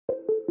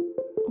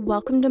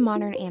Welcome to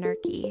Modern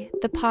Anarchy,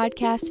 the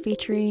podcast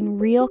featuring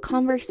real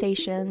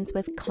conversations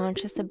with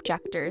conscious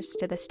objectors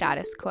to the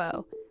status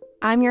quo.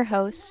 I'm your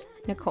host,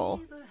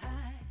 Nicole.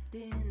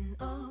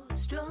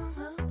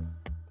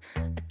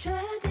 I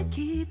tried to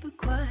keep her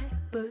quiet,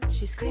 but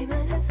she's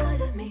screaming inside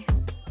of me.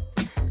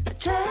 I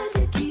tried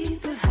to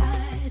keep her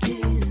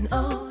hiding,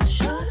 oh,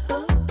 shut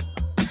up.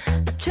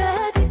 I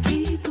tried to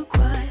keep her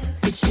quiet,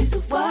 but she's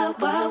a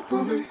wild, wild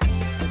woman.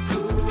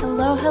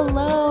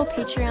 Hello,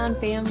 Patreon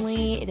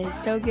family. It is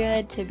so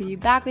good to be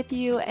back with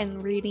you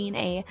and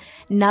reading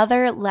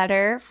another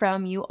letter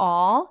from you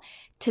all.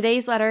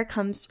 Today's letter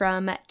comes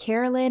from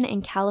Carolyn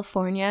in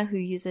California, who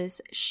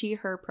uses she,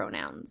 her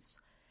pronouns.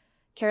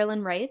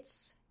 Carolyn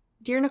writes,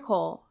 Dear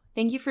Nicole,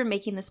 thank you for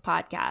making this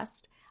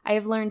podcast. I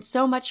have learned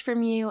so much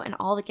from you and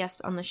all the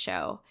guests on the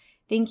show.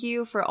 Thank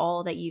you for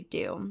all that you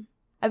do.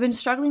 I've been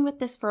struggling with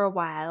this for a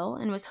while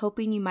and was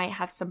hoping you might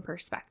have some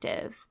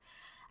perspective.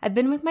 I've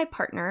been with my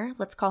partner,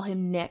 let's call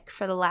him Nick,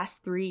 for the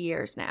last 3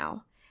 years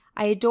now.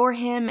 I adore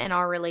him and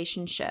our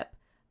relationship,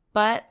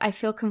 but I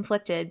feel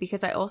conflicted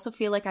because I also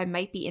feel like I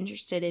might be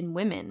interested in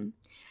women.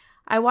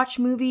 I watch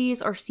movies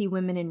or see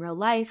women in real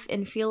life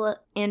and feel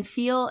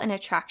an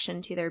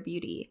attraction to their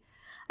beauty.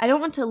 I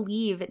don't want to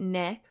leave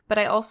Nick, but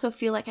I also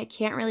feel like I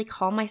can't really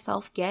call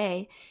myself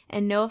gay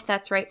and know if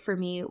that's right for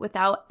me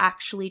without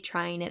actually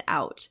trying it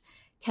out.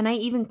 Can I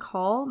even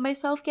call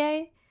myself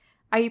gay?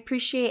 I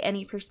appreciate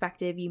any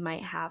perspective you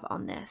might have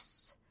on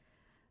this.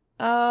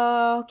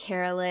 Oh,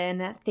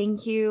 Carolyn,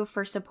 thank you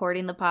for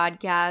supporting the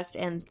podcast,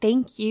 and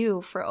thank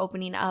you for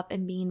opening up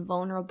and being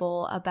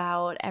vulnerable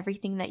about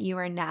everything that you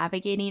are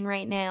navigating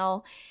right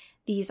now.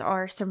 These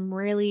are some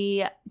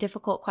really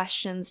difficult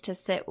questions to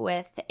sit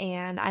with,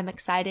 and I'm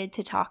excited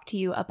to talk to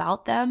you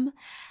about them.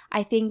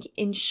 I think,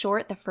 in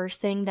short, the first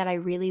thing that I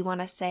really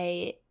want to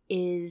say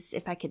is,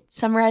 if I could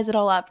summarize it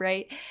all up,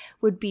 right,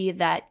 would be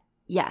that,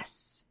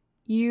 yes,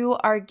 you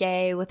are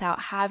gay without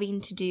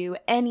having to do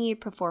any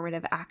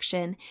performative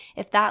action.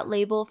 If that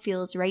label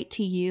feels right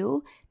to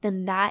you,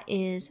 then that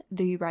is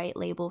the right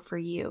label for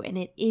you. And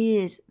it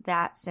is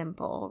that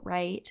simple,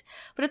 right?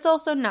 But it's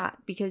also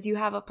not, because you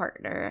have a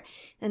partner.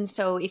 And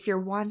so if you're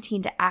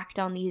wanting to act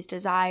on these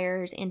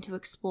desires and to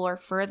explore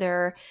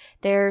further,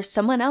 there's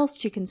someone else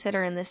to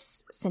consider in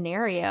this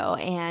scenario.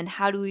 And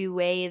how do we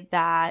weigh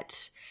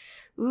that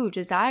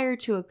desire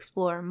to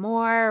explore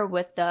more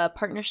with the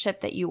partnership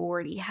that you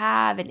already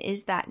have, and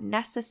is that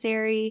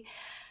necessary?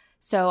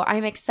 So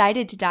I'm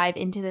excited to dive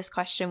into this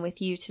question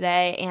with you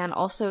today and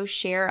also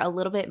share a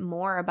little bit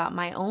more about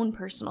my own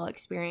personal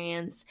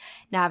experience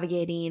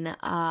navigating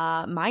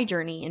my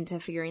journey into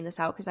figuring this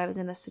out, because I was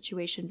in a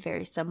situation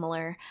very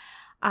similar.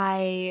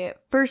 I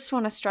first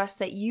want to stress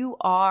that you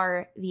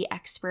are the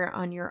expert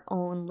on your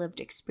own lived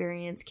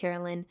experience,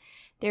 Carolyn.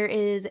 There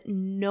is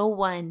no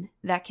one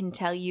that can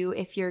tell you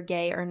if you're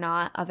gay or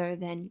not other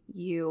than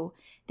you.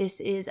 This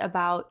is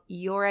about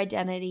your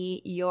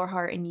identity, your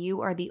heart, and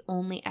you are the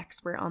only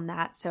expert on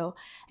that. So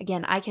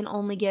again, I can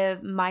only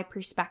give my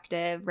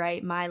perspective,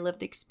 right? My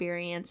lived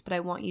experience, but I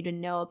want you to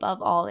know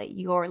above all that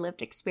your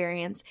lived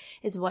experience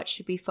is what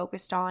should be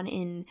focused on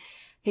in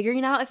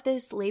figuring out if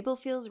this label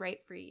feels right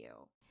for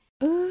you.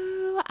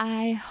 Ooh,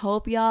 I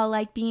hope y'all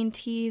like being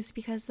teased,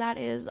 because that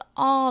is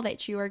all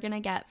that you are going to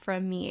get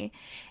from me.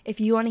 If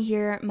you want to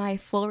hear my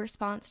full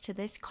response to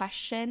this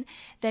question,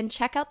 then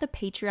check out the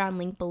Patreon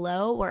link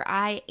below, where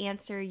I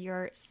answer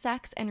your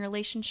sex and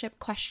relationship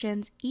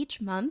questions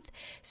each month.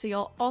 So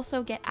you'll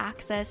also get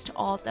access to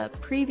all the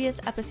previous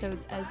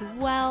episodes as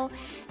well.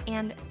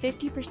 And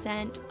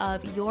 50%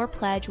 of your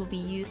pledge will be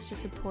used to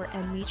support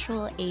a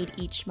mutual aid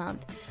each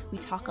month. We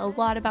talk a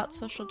lot about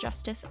social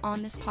justice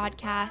on this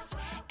podcast,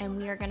 and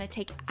we are going to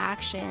take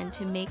action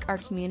to make our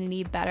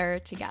community better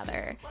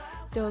together.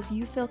 So if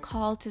you feel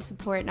called to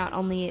support not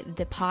only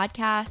the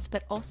podcast,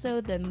 but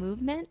also the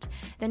movement,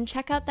 then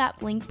check out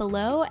that link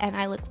below, and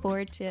I look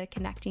forward to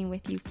connecting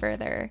with you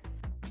further.